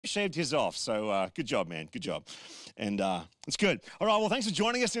shaved his off, so good job, man. Good job. And it's good. All right, well, thanks for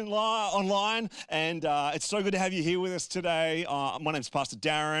joining us online, and it's so good to have you here with us today. My name's Pastor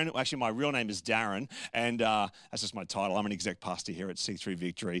Darren. Actually, my real name is Darren, and that's just my title. I'm an exec pastor here at C3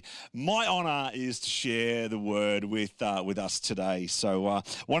 Victory. My honour is to share the word with us today. So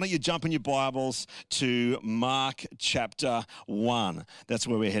why don't you jump in your Bibles to Mark chapter 1. That's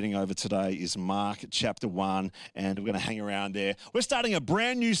where we're heading over today, is Mark chapter 1, and we're going to hang around there. We're starting a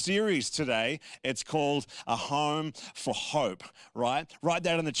brand new series today. It's called A Home for Hope, right? Write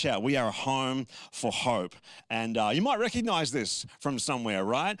that in the chat. We are a home for hope. And you might recognize this from somewhere,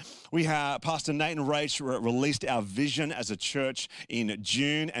 right? We have Pastor Nate and Rach released our vision as a church in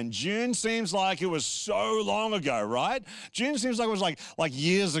June, and June seems like it was so long ago, right? June seems like it was like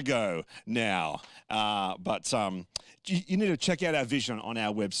years ago now. But you need to check out our vision on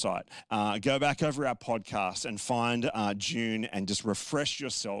our website. Go back over our podcast and find June and just refresh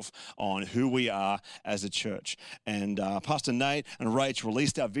yourself on who we are as a church. And Pastor Nate and Rach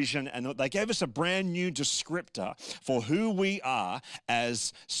released our vision, and they gave us a brand new descriptor for who we are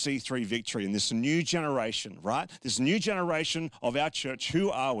as C3 Victory in this new generation, right? This new generation of our church. Who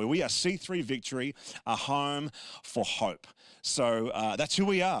are we? We are C3 Victory, a home for hope. So that's who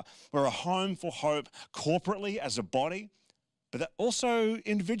we are. We're a home for hope corporately as a body, but also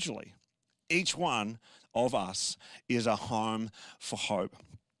individually. Each one of us is a home for hope.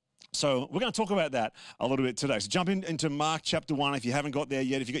 So we're going to talk about that a little bit today. So jump into Mark chapter 1 if you haven't got there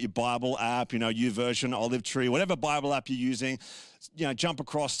yet. If you've got your Bible app, YouVersion, Olive Tree, whatever Bible app you're using, jump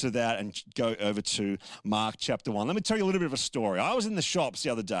across to that and go over to Mark chapter 1. Let me tell you a little bit of a story. I was in the shops the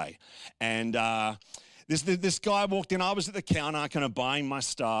other day, and this guy walked in. I was at the counter kind of buying my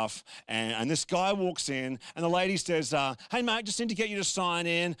stuff, and this guy walks in, and the lady says, hey, mate, just need to get you to sign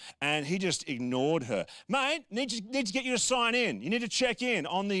in, and he just ignored her. Mate, need to get you to sign in. You need to check in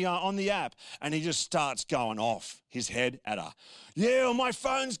on the app. And he just starts going off his head at her. Yeah, well, my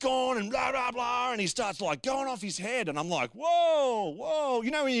phone's gone and blah, blah, blah. And he starts going off his head. And I'm like, whoa.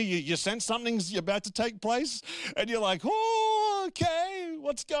 When you sense something's about to take place and you're like, oh, okay,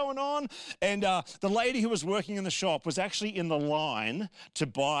 what's going on? And the lady who was working in the shop was actually in the line to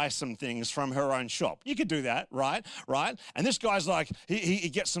buy some things from her own shop. You could do that, right? And this guy's like, he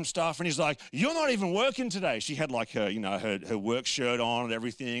gets some stuff and he's like, you're not even working today. She had her work shirt on and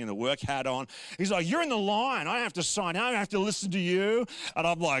everything and the work hat on. He's like, you're in the line. I have to sign. I have to listen to you. And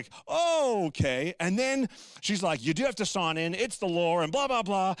I'm like, oh, okay. And then she's like, you do have to sign in. It's the law and blah, blah,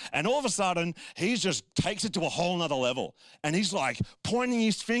 blah. And all of a sudden, he just takes it to a whole nother level. And he's like pointing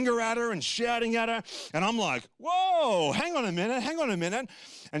his finger at her and shouting at her. And I'm like, whoa, hang on a minute.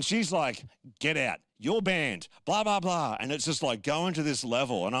 And she's like, get out. You're banned, blah, blah, blah. And it's just like going to this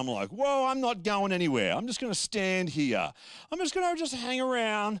level. And I'm like, whoa, I'm not going anywhere. I'm just going to stand here. I'm just going to hang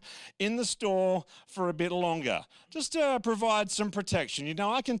around in the store for a bit longer, just to provide some protection.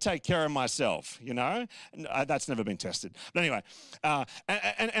 I can take care of myself, That's never been tested. But anyway,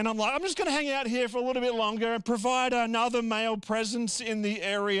 and I'm like, I'm just going to hang out here for a little bit longer and provide another male presence in the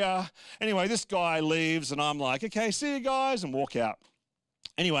area. Anyway, this guy leaves and I'm like, okay, see you guys, and walk out.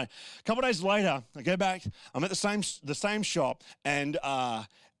 Anyway, a couple of days later, I go back. I'm at the same shop, and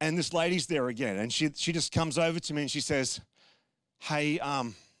this lady's there again, and she just comes over to me and she says, "Hey,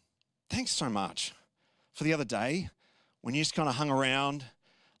 thanks so much for the other day when you just kind of hung around.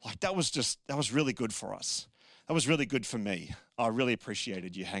 That was really good for us. That was really good for me. I really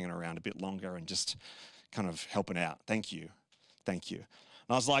appreciated you hanging around a bit longer and just kind of helping out. Thank you." And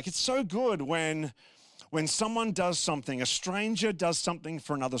I was like, it's so good when someone does something, a stranger does something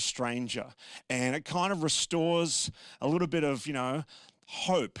for another stranger, and it kind of restores a little bit of,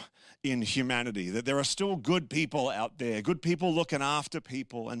 hope in humanity, that there are still good people out there, good people looking after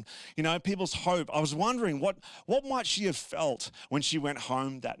people, and, people's hope. I was wondering what might she have felt when she went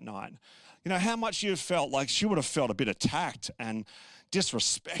home that night? How much she have felt like she would have felt a bit attacked and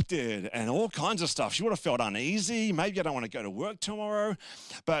disrespected and all kinds of stuff. She would have felt uneasy. Maybe I don't want to go to work tomorrow.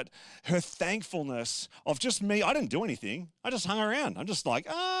 But her thankfulness of just me, I didn't do anything. I just hung around. I'm just like,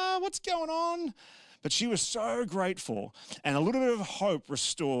 what's going on? But she was so grateful, and a little bit of hope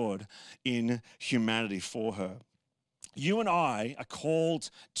restored in humanity for her. You and I are called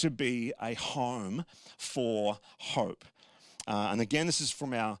to be a home for hope. And again, this is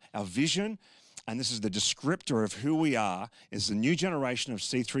from our vision. And this is the descriptor of who we are, is the new generation of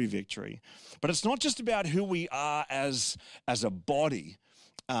C3 Victory. But it's not just about who we are as a body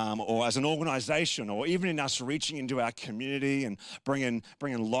or as an organization, or even in us reaching into our community and bringing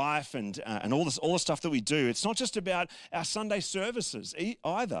life and all the stuff that we do. It's not just about our Sunday services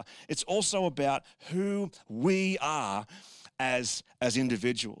either. It's also about who we are as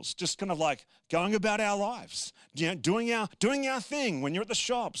individuals, just kind of like going about our lives, doing our thing when you're at the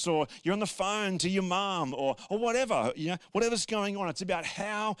shops or you're on the phone to your mom or whatever, whatever's going on. It's about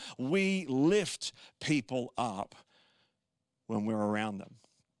how we lift people up when we're around them.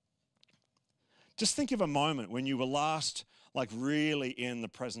 Just think of a moment when you were last like really in the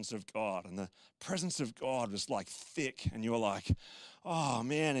presence of God, and the presence of God was like thick, and you were like, oh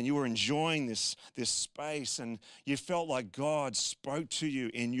man, and you were enjoying this space, and you felt like God spoke to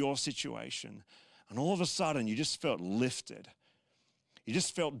you in your situation, and all of a sudden you just felt lifted. You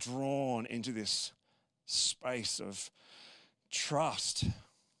just felt drawn into this space of trust,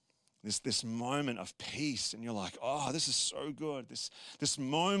 this moment of peace, and you're like, oh, this is so good. This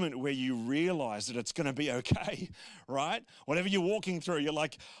moment where you realize that it's going to be okay, right? Whatever you're walking through, you're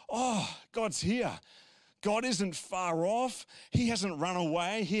like, oh, God's here. God isn't far off. He hasn't run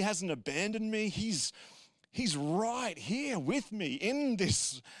away. He hasn't abandoned me. He's right here with me in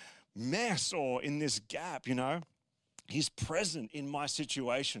this mess or in this gap, He's present in my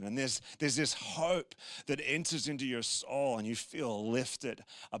situation, and there's this hope that enters into your soul, and you feel lifted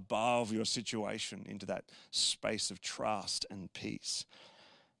above your situation into that space of trust and peace.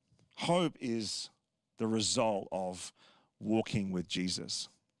 Hope is the result of walking with Jesus.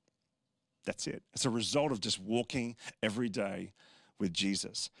 That's it. It's a result of just walking every day with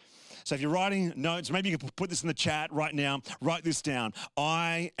Jesus. So if you're writing notes, maybe you can put this in the chat right now. Write this down.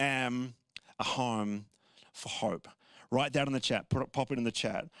 I am a home for hope. Write that in the chat. Pop it in the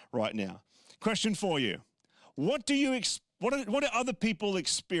chat right now. Question for you. What do other people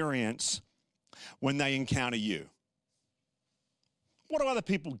experience when they encounter you? What do other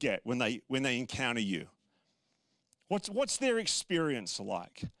people get when they encounter you? What's their experience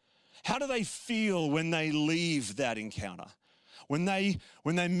like? How do they feel when they leave that encounter? When they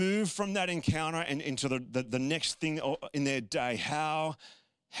move from that encounter and into the next thing in their day, how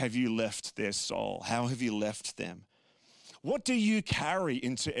have you left their soul? How have you left them? What do you carry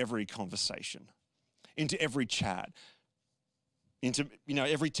into every conversation, into every chat, into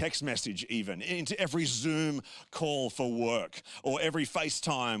every text message even, into every Zoom call for work or every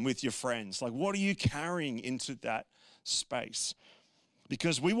FaceTime with your friends? Like, what are you carrying into that space?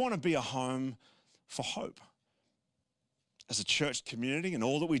 Because we want to be a home for hope. As a church community and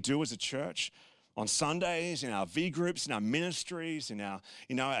all that we do as a church, on Sundays, in our V groups, in our ministries, in our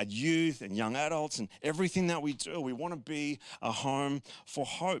youth and young adults and everything that we do, we want to be a home for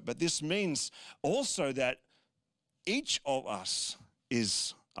hope. But this means also that each of us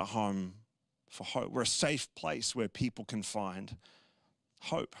is a home for hope. We're a safe place where people can find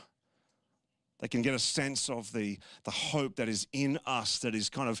hope. They can get a sense of the hope that is in us, that is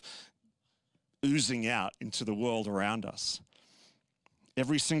kind of oozing out into the world around us.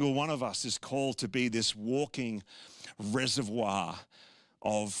 Every single one of us is called to be this walking reservoir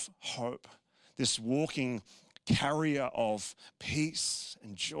of hope, this walking carrier of peace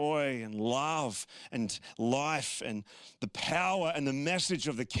and joy and love and life and the power and the message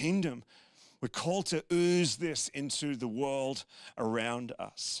of the kingdom. We're called to ooze this into the world around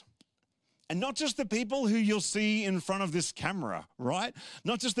us. And not just the people who you'll see in front of this camera, right?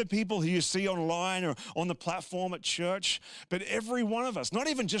 Not just the people who you see online or on the platform at church, but every one of us, not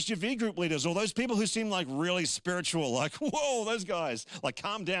even just your V group leaders or those people who seem like really spiritual, like, whoa, those guys, like,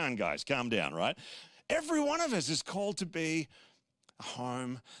 calm down, guys, calm down, right? Every one of us is called to be a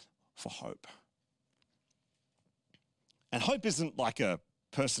home for hope. And hope isn't like a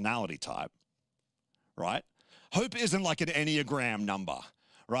personality type, right? Hope isn't like an Enneagram number,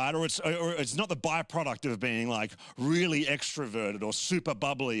 right? Or it's not the byproduct of being like really extroverted or super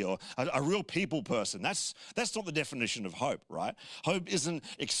bubbly or a real people person. That's not the definition of hope, right? Hope isn't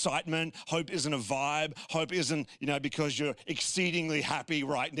excitement. Hope isn't a vibe. Hope isn't, because you're exceedingly happy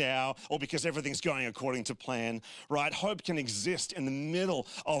right now or because everything's going according to plan, right? Hope can exist in the middle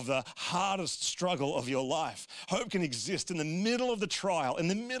of the hardest struggle of your life. Hope can exist in the middle of the trial, in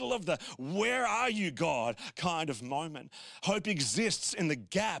the middle of the where are you, God kind of moment. Hope exists in the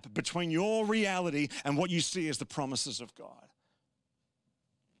gap between your reality and what you see as the promises of God.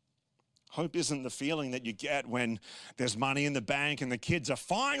 Hope isn't the feeling that you get when there's money in the bank and the kids are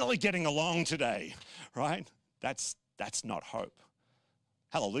finally getting along today, right? That's not hope.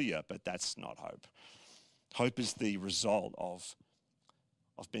 Hallelujah, but that's not hope. Hope is the result of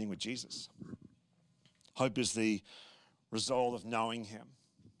being with Jesus. Hope is the result of knowing him,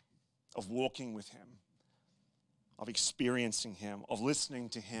 of walking with him, of experiencing him, of listening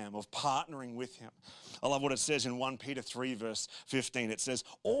to him, of partnering with him. I love what it says in 1 Peter 3 verse 15. It says,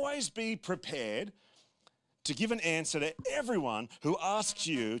 always be prepared to give an answer to everyone who asks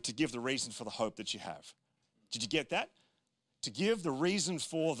you to give the reason for the hope that you have. Did you get that? to give the reason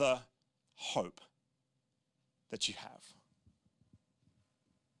for the hope that you have.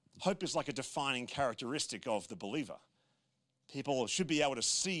 Hope is like a defining characteristic of the believer. People should be able to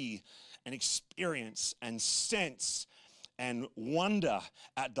see and experience and sense and wonder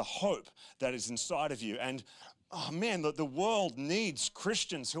at the hope that is inside of you. And oh man, the world needs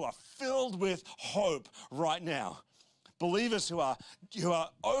Christians who are filled with hope right now. Believers who are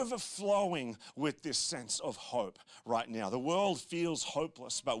overflowing with this sense of hope right now. The world feels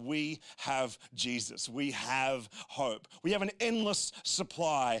hopeless, but we have Jesus. We have hope. We have an endless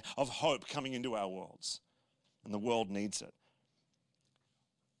supply of hope coming into our worlds, and the world needs it.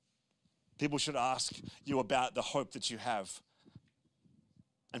 People should ask you about the hope that you have.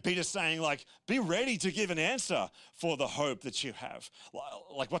 And Peter's saying, like, be ready to give an answer for the hope that you have.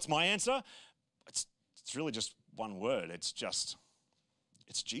 Like, what's my answer? It's really just one word. It's Jesus.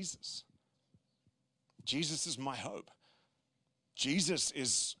 Jesus is my hope. Jesus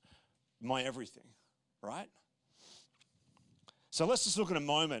is my everything, right? So let's just look at a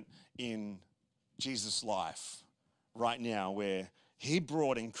moment in Jesus' life right now where he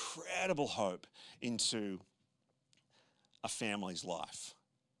brought incredible hope into a family's life.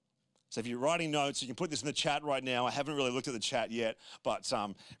 So if you're writing notes, you can put this in the chat right now. I haven't really looked at the chat yet, but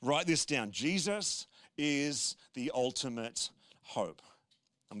write this down. Jesus is the ultimate hope.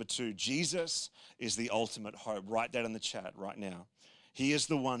 Number 2, Jesus is the ultimate hope. Write that in the chat right now. He is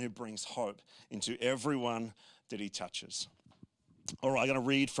the one who brings hope into everyone that he touches. All right, I'm going to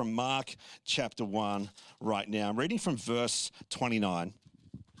read from Mark chapter 1 right now. I'm reading from verse 29,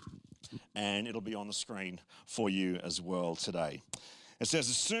 and it'll be on the screen for you as well today. It says,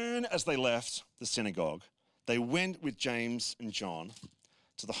 as soon as they left the synagogue, they went with James and John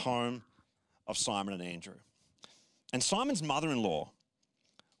to the home of Simon and Andrew. And Simon's mother-in-law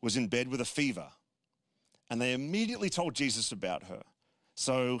was in bed with a fever, and they immediately told Jesus about her.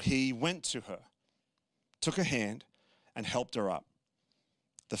 So he went to her, took her hand, and helped her up.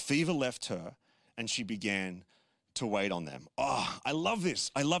 The fever left her, and she began to wait on them. Oh, I love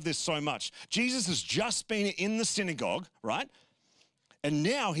this. I love this so much. Jesus has just been in the synagogue, right? And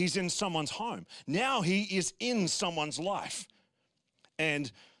now he's in someone's home. Now he is in someone's life.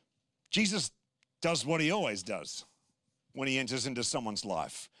 And Jesus does what he always does when he enters into someone's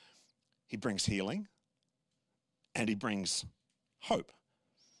life. He brings healing and he brings hope.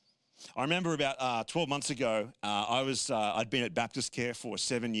 I remember about 12 months ago, I'd been at Baptist Care for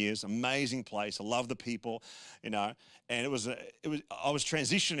 7 years, amazing place. I love the people, and I was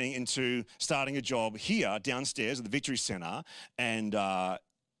transitioning into starting a job here downstairs at the Victory Centre, and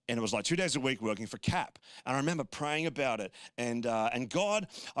it was like 2 days a week working for CAP. And I remember praying about it, and God,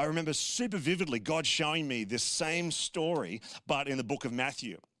 I remember super vividly God showing me this same story, but in the book of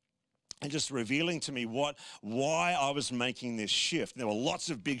Matthew. And just revealing to me why I was making this shift. There were lots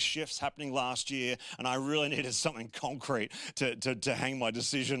of big shifts happening last year, and I really needed something concrete to hang my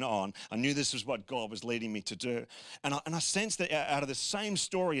decision on. I knew this was what God was leading me to do. And I sensed that out of the same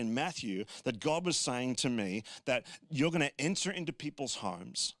story in Matthew, that God was saying to me that you're going to enter into people's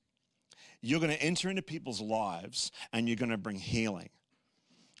homes, you're going to enter into people's lives, and you're going to bring healing.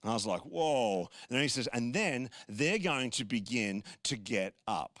 And I was like, whoa. And then he says, and then they're going to begin to get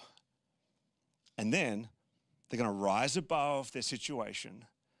up. And then they're going to rise above their situation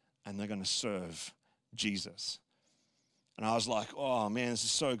and they're going to serve Jesus. And I was like, oh man, this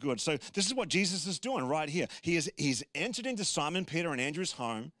is so good. So this is what Jesus is doing right here. He's entered into Simon, Peter, and Andrew's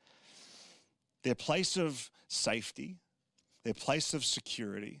home, their place of safety, their place of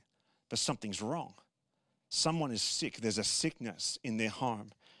security, but something's wrong. Someone is sick. There's a sickness in their home.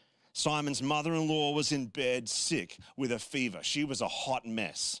 Simon's mother-in-law was in bed sick with a fever. She was a hot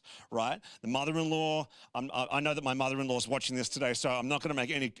mess, right? The mother-in-law, I know that my mother-in-law is watching this today, so I'm not going to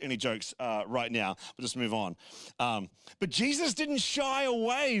make any jokes right now. We'll just move on. But Jesus didn't shy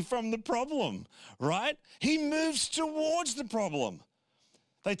away from the problem, right? He moves towards the problem.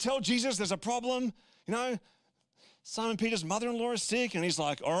 They tell Jesus there's a problem, Simon Peter's mother-in-law is sick, and he's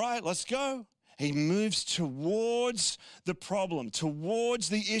like, all right, let's go. He moves towards the problem, towards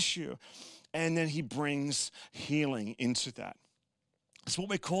the issue, and then he brings healing into that. That's what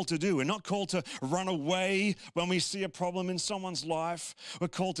we're called to do. We're not called to run away when we see a problem in someone's life. We're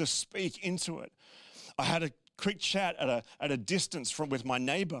called to speak into it. I had a quick chat at a distance with my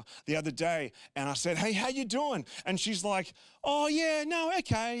neighbor the other day, and I said, hey, how you doing? And she's like, oh, yeah, no,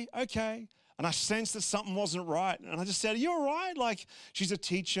 okay. And I sensed that something wasn't right. And I just said, are you all right? Like, she's a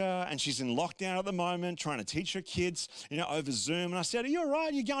teacher and she's in lockdown at the moment, trying to teach her kids, over Zoom. And I said, are you all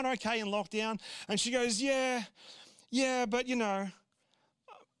right? You going okay in lockdown? And she goes, yeah, but,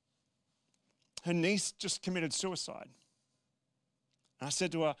 her niece just committed suicide. And I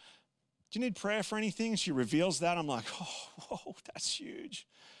said to her, do you need prayer for anything? She reveals that. I'm like, oh, whoa, that's huge.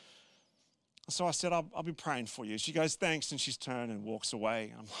 So I said, I'll be praying for you. She goes, thanks, and she's turned and walks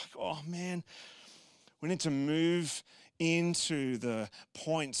away. I'm like, oh man, we need to move into the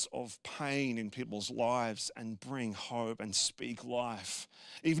points of pain in people's lives and bring hope and speak life.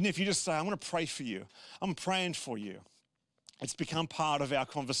 Even if you just say, I'm going to pray for you. I'm praying for you. It's become part of our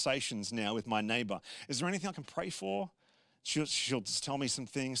conversations now with my neighbor. Is there anything I can pray for? She'll just tell me some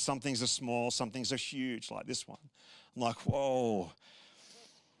things. Some things are small, some things are huge, like this one. I'm like, whoa.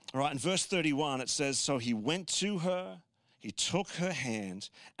 All right, in verse 31, it says, so he went to her, he took her hand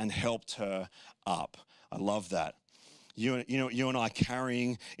and helped her up. I love that. You and I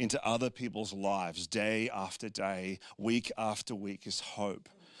carrying into other people's lives day after day, week after week is hope,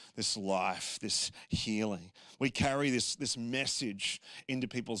 this life, this healing. We carry this message into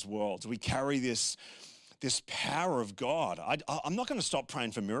people's worlds. We carry this power of God. I'm not going to stop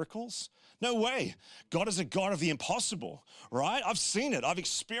praying for miracles. No way. God is a God of the impossible, right? I've seen it. I've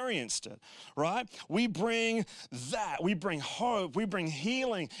experienced it, right? We bring that. We bring hope. We bring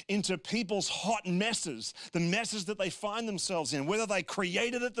healing into people's hot messes, the messes that they find themselves in, whether they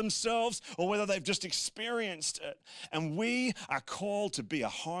created it themselves or whether they've just experienced it. And we are called to be a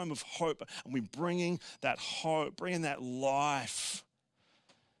home of hope, and we're bringing that hope, bringing that life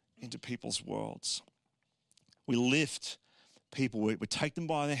into people's worlds. We lift people, we take them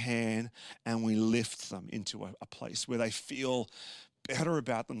by the hand and we lift them into a place where they feel better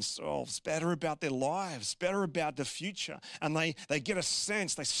about themselves, better about their lives, better about the future. And they get a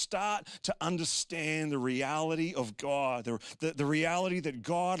sense, they start to understand the reality of God, the reality that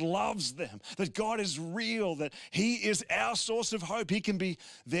God loves them, that God is real, that he is our source of hope. He can be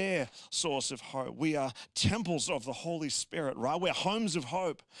their source of hope. We are temples of the Holy Spirit, right? We're homes of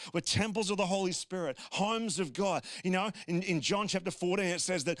hope. We're temples of the Holy Spirit, homes of God. You know, in John chapter 14, it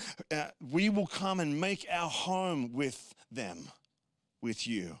says that we will come and make our home with them. With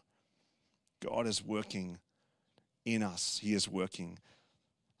you. God is working in us. He is working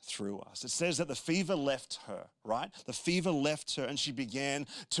through us. It says that the fever left her, right? The fever left her and she began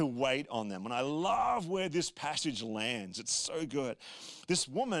to wait on them. And I love where this passage lands. It's so good. This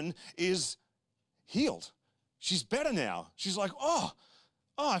woman is healed. She's better now. She's like,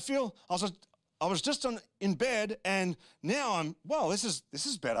 I was just in bed and now this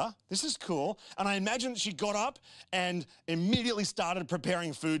is better. This is cool. And I imagine she got up and immediately started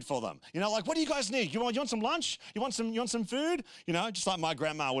preparing food for them. You know, like, what do you guys need? You want some lunch? You want some food? You know, just like my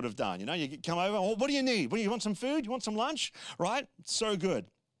grandma would have done. You know, you come over, what do you need? You want some food? You want some lunch? Right? So good.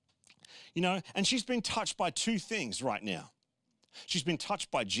 You know, and she's been touched by two things right now. She's been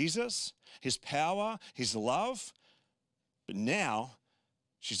touched by Jesus, his power, his love. But now,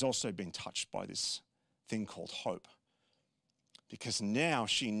 she's also been touched by this thing called hope. Because now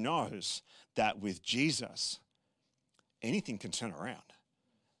she knows that with Jesus, anything can turn around.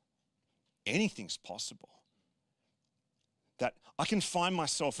 Anything's possible. That I can find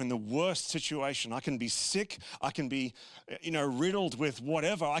myself in the worst situation. I can be sick. I can be, riddled with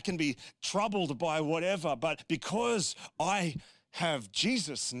whatever. I can be troubled by whatever. But because I have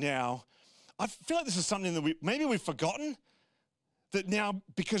Jesus now, I feel like this is something that maybe we've forgotten. That now,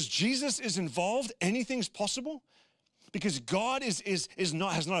 because Jesus is involved, anything's possible. Because God has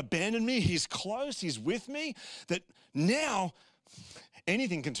not abandoned me. He's close. He's with me. That now,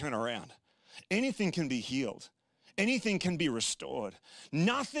 anything can turn around. Anything can be healed. Anything can be restored.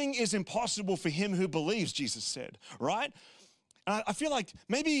 Nothing is impossible for him who believes, Jesus said, right? And I feel like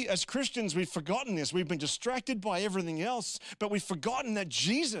maybe as Christians, we've forgotten this. We've been distracted by everything else, but we've forgotten that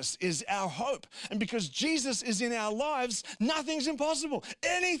Jesus is our hope. And because Jesus is in our lives, nothing's impossible.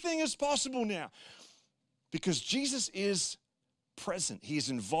 Anything is possible now. Because Jesus is present. He is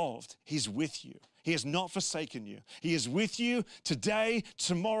involved. He's with you. He has not forsaken you. He is with you today,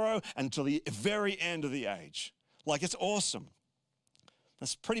 tomorrow, until the very end of the age. Like, it's awesome.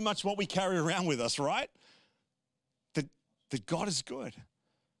 That's pretty much what we carry around with us, right? That God is good.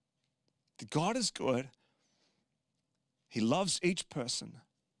 That God is good. He loves each person.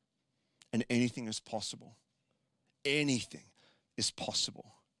 And anything is possible. Anything is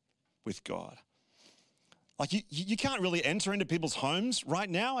possible with God. Like you can't really enter into people's homes right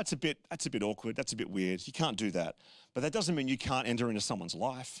now. That's a bit awkward. That's a bit weird. You can't do that. But that doesn't mean you can't enter into someone's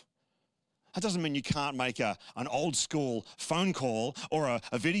life. That doesn't mean you can't make an old school phone call or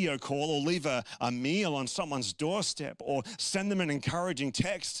a video call or leave a meal on someone's doorstep or send them an encouraging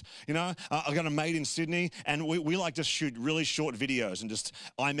text. You know, I've got a mate in Sydney and we like to shoot really short videos and just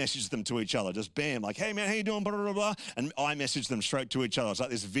iMessage them to each other. Just bam, like, hey man, how you doing? Blah, blah, blah, blah. And iMessage them straight to each other. It's like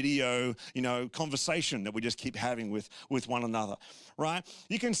this video, you know, conversation that we just keep having with one another, right?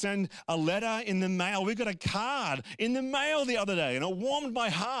 You can send a letter in the mail. We got a card in the mail the other day and it warmed my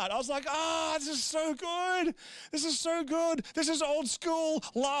heart. I was like, this is so good. This is so good. This is old school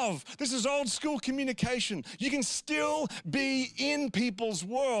love. This is old school communication. You can still be in people's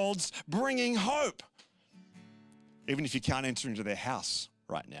worlds bringing hope, even if you can't enter into their house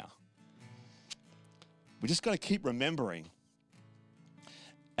right now. We just got to keep remembering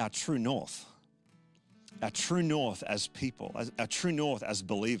our true north. Our true north as people, our true north as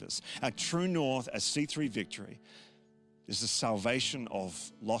believers, our true north as C3 Victory is the salvation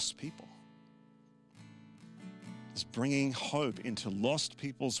of lost people. It's bringing hope into lost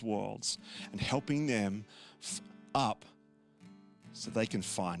people's worlds and helping them up so they can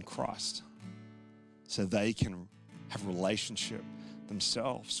find Christ, so they can have a relationship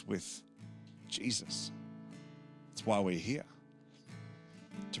themselves with Jesus. That's why we're here,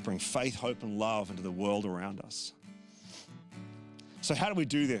 to bring faith, hope, and love into the world around us. So how do we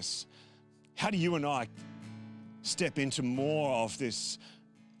do this? How do you and I step into more of this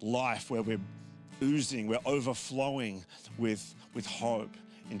life where we're oozing, we're overflowing with hope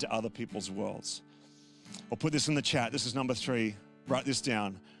into other people's worlds? I'll put this in the chat. This is number 3. Write this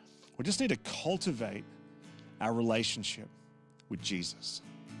down. We just need to cultivate our relationship with Jesus.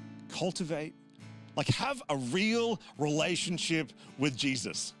 Cultivate, like have a real relationship with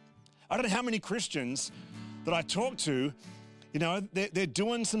Jesus. I don't know how many Christians that I talk to, you know, they're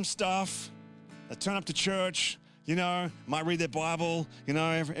doing some stuff. They turn up to church, you know, might read their Bible, you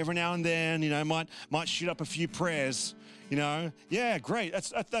know, every now and then, you know, might shoot up a few prayers, you know. Yeah, great,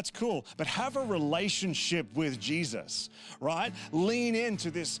 that's cool. But have a relationship with Jesus, right? Lean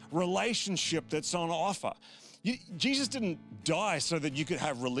into this relationship that's on offer. Jesus didn't die so that you could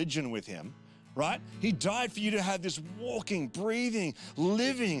have religion with him, right? He died for you to have this walking, breathing,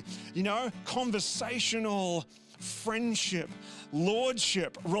 living, you know, conversational friendship,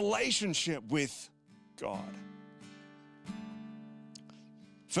 lordship, relationship with God.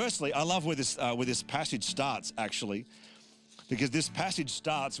 Firstly, I love where this passage starts, actually, because this passage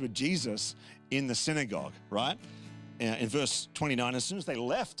starts with Jesus in the synagogue, right? In verse 29, as soon as they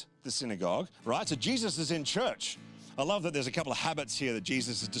left the synagogue, right? So Jesus is in church. I love that there's a couple of habits here that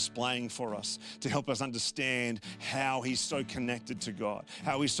Jesus is displaying for us to help us understand how he's so connected to God,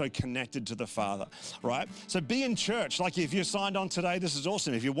 how he's so connected to the Father, right? So be in church. Like if you're signed on today, this is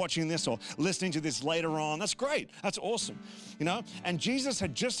awesome. If you're watching this or listening to this later on, that's great. That's awesome, you know? And Jesus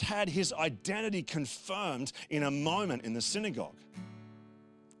had just had his identity confirmed in a moment in the synagogue.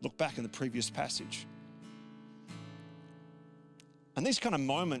 Look back in the previous passage. And these kind of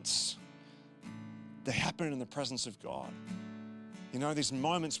moments, they happen in the presence of God. You know, these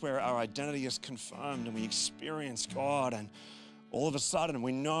moments where our identity is confirmed and we experience God, and all of a sudden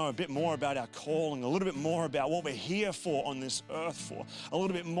we know a bit more about our calling, a little bit more about what we're here for on this earth for, a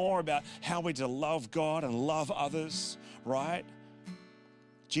little bit more about how we're to love God and love others, right?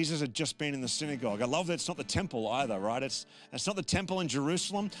 Jesus had just been in the synagogue. I love that it's not the temple either, right? It's not the temple in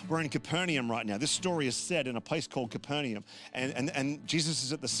Jerusalem. We're in Capernaum right now. This story is set in a place called Capernaum. And Jesus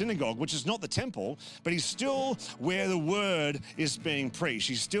is at the synagogue, which is not the temple, but he's still where the word is being preached.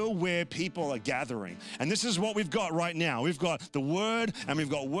 He's still where people are gathering. And this is what we've got right now. We've got the word and we've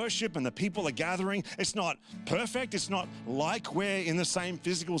got worship and the people are gathering. It's not perfect. It's not like we're in the same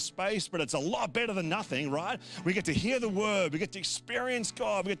physical space, but it's a lot better than nothing, right? We get to hear the word. We get to experience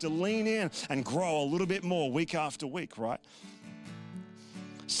God. We get to lean in and grow a little bit more week after week, right?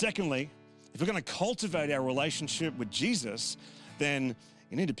 Secondly, if we're going to cultivate our relationship with Jesus, then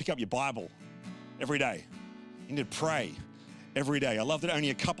you need to pick up your Bible every day. You need to pray every day. I love that only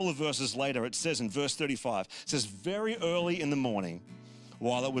a couple of verses later, it says in verse 35, it says, very early in the morning,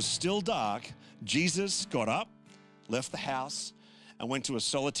 while it was still dark, Jesus got up, left the house, and went to a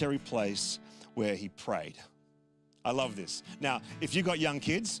solitary place where he prayed. I love this. Now, if you've got young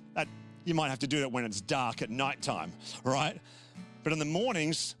kids, you might have to do that when it's dark at nighttime, right? But in the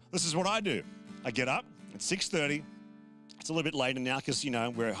mornings, this is what I do. I get up at 6:30. It's a little bit later now because, you know,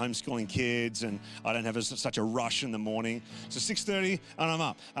 we're homeschooling kids and I don't have such a rush in the morning. So 6:30 and I'm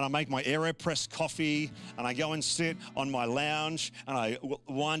up and I make my AeroPress coffee and I go and sit on my lounge and I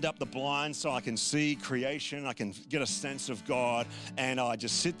wind up the blinds so I can see creation. I can get a sense of God, and I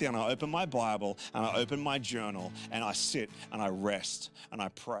just sit there and I open my Bible and I open my journal and I sit and I rest and I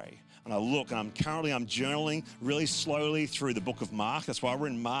pray and I look, and I'm journaling really slowly through the book of Mark. That's why we're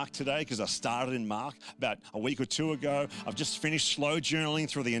in Mark today, because I started in Mark about a week or two ago. I've just finished slow journaling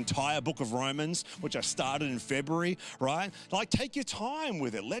through the entire book of Romans, which I started in February, right? Like, take your time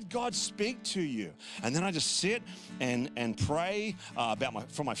with it. Let God speak to you. And then I just sit and pray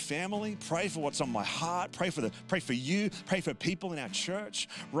for my family, pray for what's on my heart, pray for you, pray for people in our church,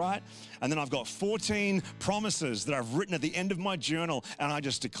 right? And then I've got 14 promises that I've written at the end of my journal, and I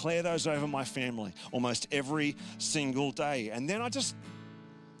just declare those over my family almost every single day. And then I just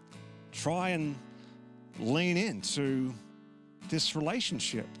try and lean into this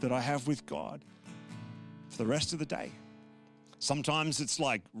relationship that I have with God for the rest of the day. Sometimes it's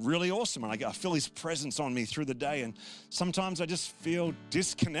like really awesome, and I feel His presence on me through the day. And sometimes I just feel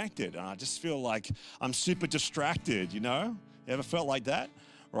disconnected, and I just feel like I'm super distracted, you know? You ever felt like that,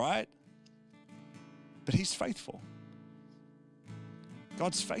 right? But He's faithful.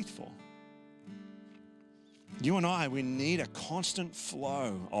 God's faithful. You and I, we need a constant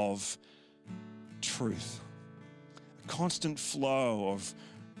flow of truth, a constant flow of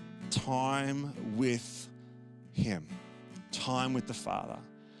time with Him, time with the Father,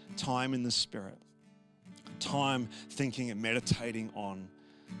 time in the Spirit, time thinking and meditating on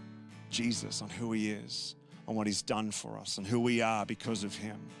Jesus, on who He is, on what He's done for us, and who we are because of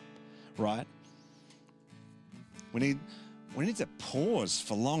Him, right? We need to pause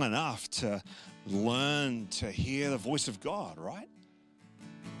for long enough to learn to hear the voice of God, right?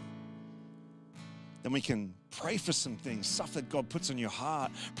 Then we can pray for some things, stuff that God puts on your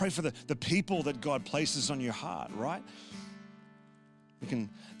heart. Pray for the people that God places on your heart, right?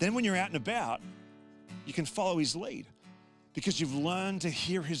 Then when you're out and about, you can follow His lead because you've learned to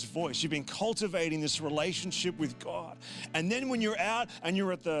hear His voice. You've been cultivating this relationship with God. And then when you're out and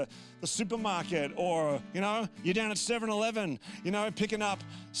you're at the supermarket, or, you're down at 7-Eleven, picking up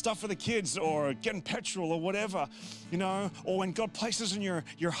stuff for the kids or getting petrol or whatever, or when God places in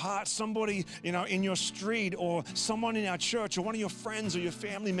your heart somebody, in your street, or someone in our church, or one of your friends or your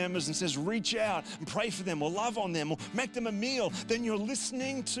family members, and says, reach out and pray for them or love on them or make them a meal, then you're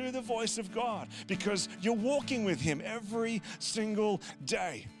listening to the voice of God because you're walking with Him every single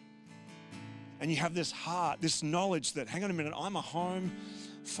day. And you have this heart, this knowledge that, hang on a minute, I'm a home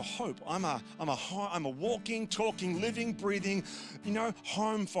for hope. I'm a walking, talking, living, breathing,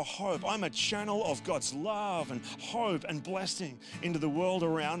 home for hope. I'm a channel of God's love and hope and blessing into the world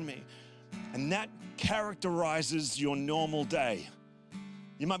around me. And that characterizes your normal day.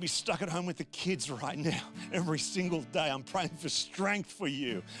 You might be stuck at home with the kids right now. Every single day, I'm praying for strength for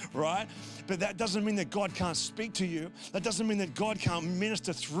you, right? But that doesn't mean that God can't speak to you. That doesn't mean that God can't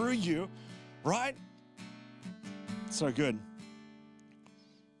minister through you, right? So good.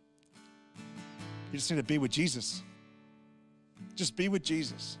 You just need to be with Jesus. Just be with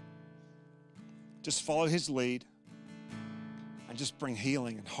Jesus. Just follow His lead and just bring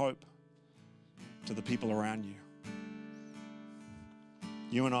healing and hope to the people around you.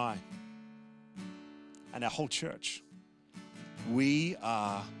 You and I and our whole church, we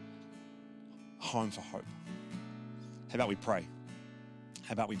are home for hope. How about we pray?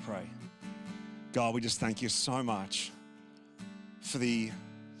 How about we pray? God, we just thank You so much for the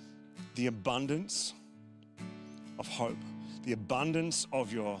abundance of hope, the abundance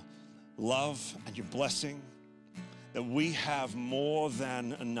of Your love and Your blessing, that we have more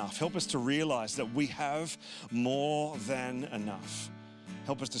than enough. Help us to realize that we have more than enough.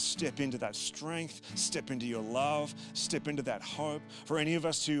 Help us to step into that strength, step into Your love, step into that hope. For any of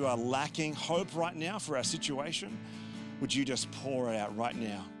us who are lacking hope right now for our situation, would You just pour it out right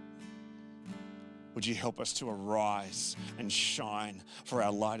now? Would You help us to arise and shine, for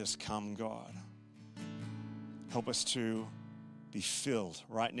our light has come, God. Help us to be filled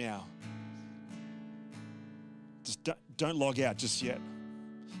right now. Just don't log out just yet.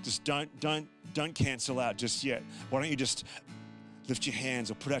 Just don't cancel out just yet. Why don't you just lift your hands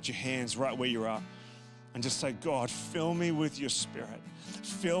or put out your hands right where you are and just say, God, fill me with Your Spirit.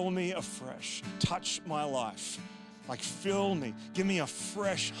 Fill me afresh. Touch my life. Like, fill me. Give me a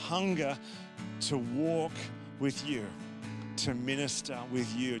fresh hunger to walk with You, to minister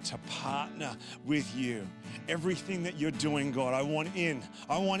with You, to partner with You. Everything that You're doing, God, I want in.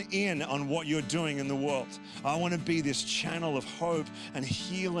 I want in on what You're doing in the world. I want to be this channel of hope and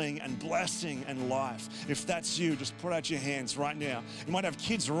healing and blessing and life. If that's you, just put out your hands right now. You might have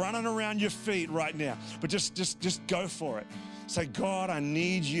kids running around your feet right now, but just go for it. Say, God, I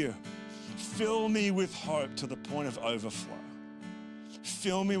need You. Fill me with hope to the point of overflow.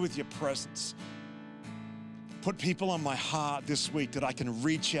 Fill me with Your presence. put people on my heart this week that I can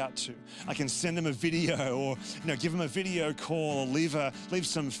reach out to. I can send them a video, or give them a video call, or leave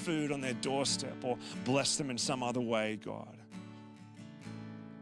some food on their doorstep, or bless them in some other way, God.